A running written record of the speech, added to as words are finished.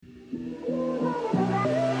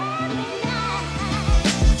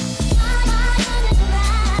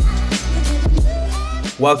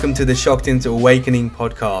Welcome to the Shocked Into Awakening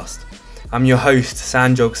podcast. I'm your host,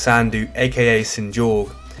 Sanjog Sandhu, aka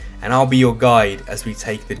Sanjog, and I'll be your guide as we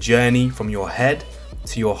take the journey from your head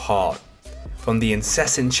to your heart, from the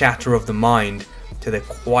incessant chatter of the mind to the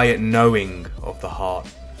quiet knowing of the heart.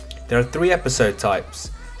 There are 3 episode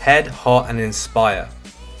types: head, heart, and inspire.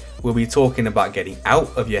 We'll be talking about getting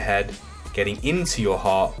out of your head, getting into your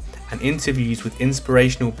heart, and interviews with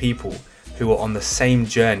inspirational people who are on the same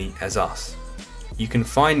journey as us. You can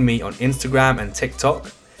find me on Instagram and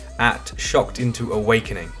TikTok at Shocked Into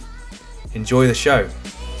Awakening. Enjoy the show.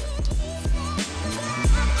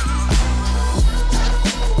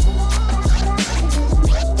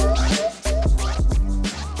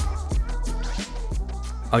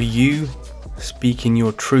 Are you speaking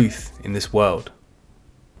your truth in this world?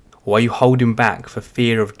 Or are you holding back for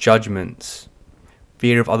fear of judgments,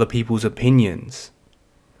 fear of other people's opinions,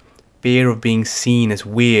 fear of being seen as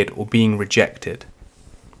weird or being rejected?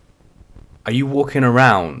 Are you walking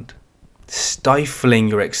around stifling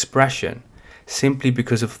your expression simply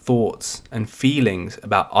because of thoughts and feelings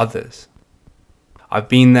about others? I've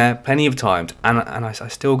been there plenty of times and I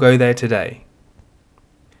still go there today.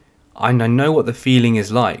 I know what the feeling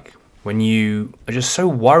is like when you are just so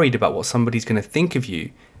worried about what somebody's going to think of you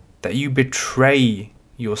that you betray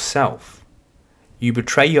yourself. You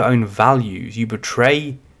betray your own values. You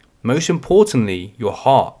betray, most importantly, your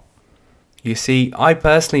heart. You see, I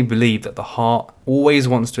personally believe that the heart always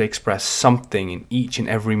wants to express something in each and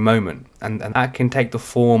every moment. And that can take the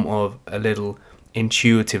form of a little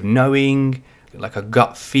intuitive knowing, like a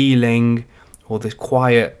gut feeling, or this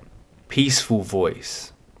quiet, peaceful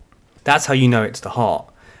voice. That's how you know it's the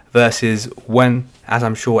heart. Versus when, as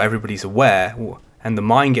I'm sure everybody's aware, and the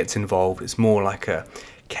mind gets involved, it's more like a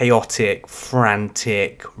chaotic,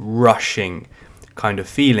 frantic, rushing kind of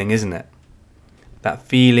feeling, isn't it? That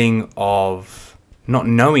feeling of not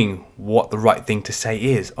knowing what the right thing to say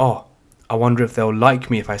is. Oh, I wonder if they'll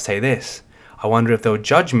like me if I say this. I wonder if they'll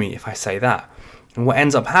judge me if I say that. And what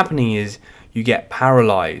ends up happening is you get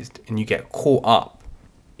paralyzed and you get caught up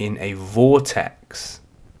in a vortex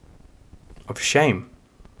of shame.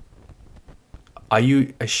 Are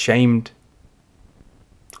you ashamed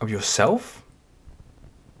of yourself?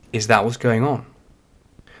 Is that what's going on?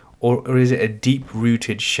 Or is it a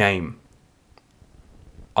deep-rooted shame?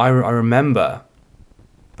 I remember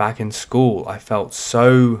back in school, I felt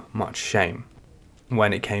so much shame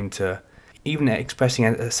when it came to even expressing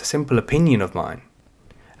a simple opinion of mine.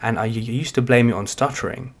 And I used to blame it on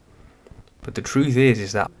stuttering. But the truth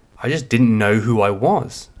is that I just didn't know who I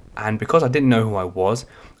was. And because I didn't know who I was,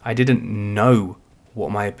 I didn't know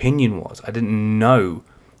what my opinion was. I didn't know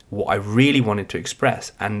what I really wanted to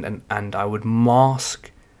express. And I would mask,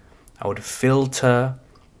 I would filter,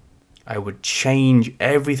 I would change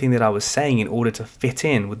everything that I was saying in order to fit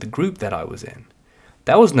in with the group that I was in.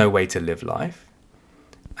 That was no way to live life.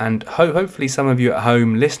 And hopefully some of you at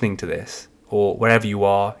home listening to this, or wherever you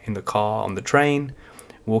are, in the car, on the train,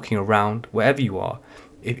 walking around, wherever you are,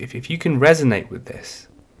 if you can resonate with this,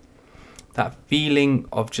 that feeling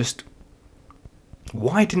of just,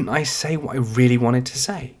 why didn't I say what I really wanted to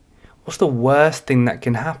say? What's the worst thing that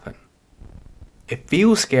can happen? It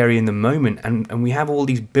feels scary in the moment, and we have all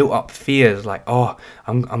these built up fears like, oh,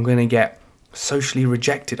 I'm going to get socially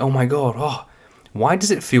rejected. Oh my God. Oh, why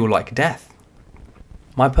does it feel like death?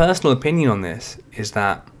 My personal opinion on this is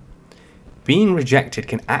that being rejected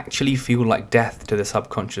can actually feel like death to the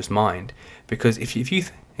subconscious mind, because if you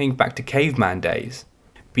think back to caveman days,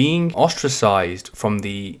 being ostracized from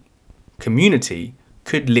the community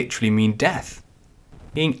could literally mean death.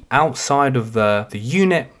 Being outside of the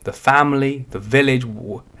unit, the family, the village,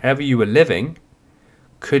 wherever you were living,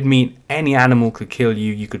 could mean any animal could kill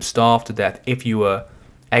you. You could starve to death if you were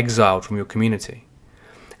exiled from your community.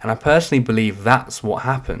 And I personally believe that's what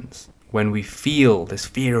happens when we feel this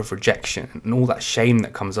fear of rejection and all that shame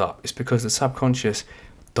that comes up. It's because the subconscious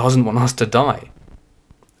doesn't want us to die.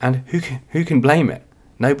 And who can blame it?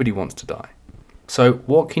 Nobody wants to die. So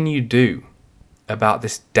what can you do about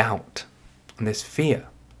this doubt and this fear?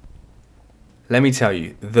 Let me tell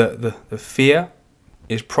you, the fear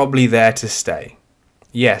is probably there to stay.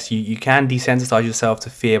 Yes, you can desensitize yourself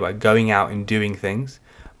to fear by going out and doing things,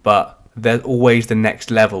 but there's always the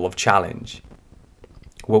next level of challenge.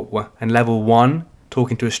 And level 1,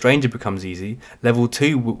 talking to a stranger becomes easy. Level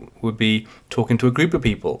 2 would be talking to a group of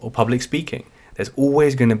people or public speaking. There's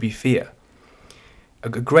always going to be fear. A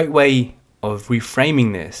great way of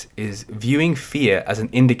reframing this is viewing fear as an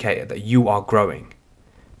indicator that you are growing.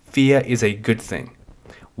 Fear is a good thing.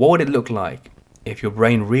 What would it look like if your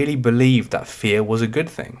brain really believed that fear was a good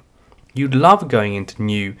thing? You'd love going into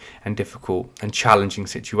new and difficult and challenging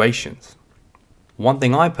situations. One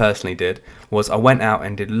thing I personally did was I went out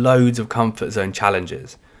and did loads of comfort zone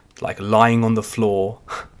challenges, like lying on the floor,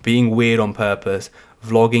 being weird on purpose,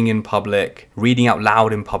 vlogging in public, reading out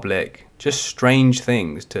loud in public, just strange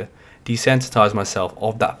things to desensitize myself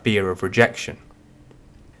of that fear of rejection.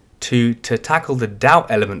 To tackle the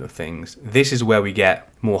doubt element of things, this is where we get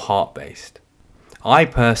more heart-based. I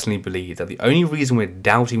personally believe that the only reason we're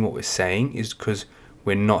doubting what we're saying is because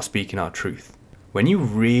we're not speaking our truth. When you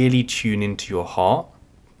really tune into your heart,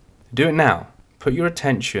 do it now. Put your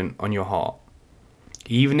attention on your heart.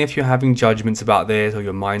 Even if you're having judgments about this or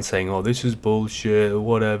your mind saying, oh, this is bullshit or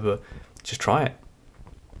whatever, just try it.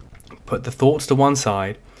 Put the thoughts to one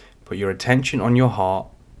side, put your attention on your heart,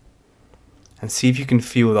 and see if you can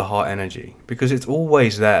feel the heart energy, because it's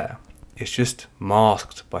always there. It's just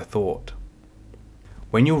masked by thought.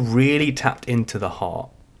 When you're really tapped into the heart,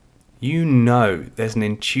 you know there's an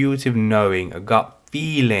intuitive knowing, a gut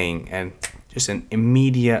feeling, and just an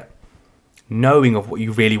immediate knowing of what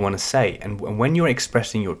you really want to say. And when you're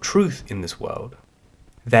expressing your truth in this world,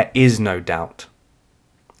 there is no doubt.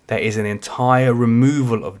 There is an entire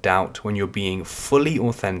removal of doubt when you're being fully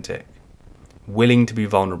authentic, willing to be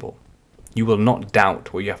vulnerable. You will not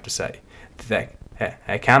doubt what you have to say. There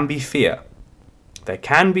can be fear. There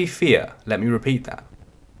can be fear, let me repeat that.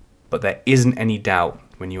 But there isn't any doubt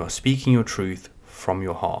when you are speaking your truth from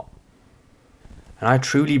your heart. And I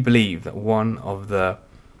truly believe that one of the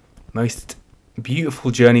most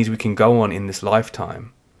beautiful journeys we can go on in this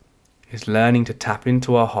lifetime is learning to tap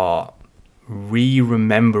into our heart,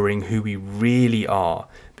 remembering who we really are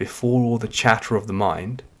before all the chatter of the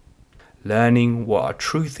mind, learning what our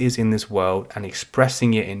truth is in this world and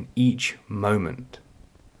expressing it in each moment.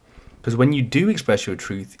 Because when you do express your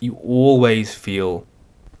truth, you always feel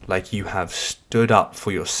like you have stood up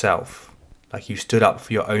for yourself, like you stood up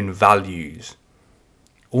for your own values,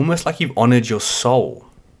 almost like you've honored your soul.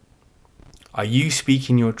 Are you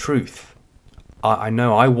speaking your truth? I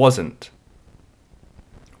know I wasn't.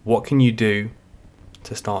 What can you do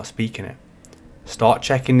to start speaking it? Start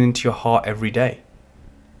checking into your heart every day.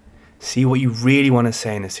 See what you really want to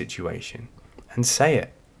say in a situation and say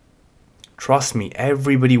it. Trust me,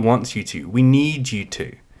 everybody wants you to. We need you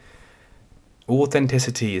to.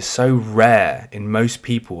 Authenticity is so rare in most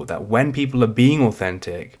people that when people are being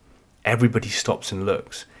authentic, everybody stops and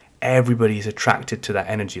looks. Everybody is attracted to that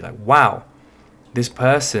energy. Like, wow, this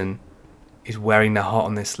person is wearing their heart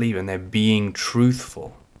on their sleeve and they're being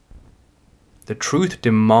truthful. The truth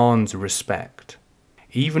demands respect.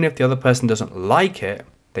 Even if the other person doesn't like it,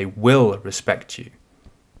 they will respect you.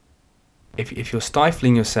 If you're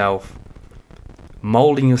stifling yourself,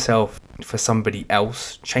 molding yourself for somebody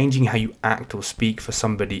else, changing how you act or speak for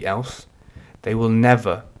somebody else, they will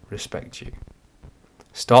never respect you.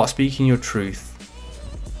 Start speaking your truth.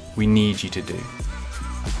 We need you to do.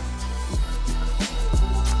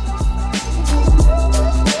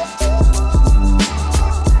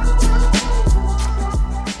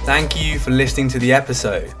 Thank you for listening to the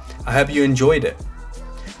episode. I hope you enjoyed it.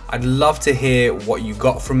 I'd love to hear what you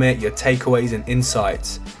got from it, your takeaways and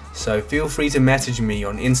insights. So feel free to message me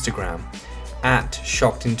on Instagram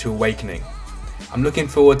 @ShockedIntoAwakening. I'm looking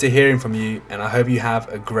forward to hearing from you, and I hope you have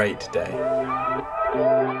a great day.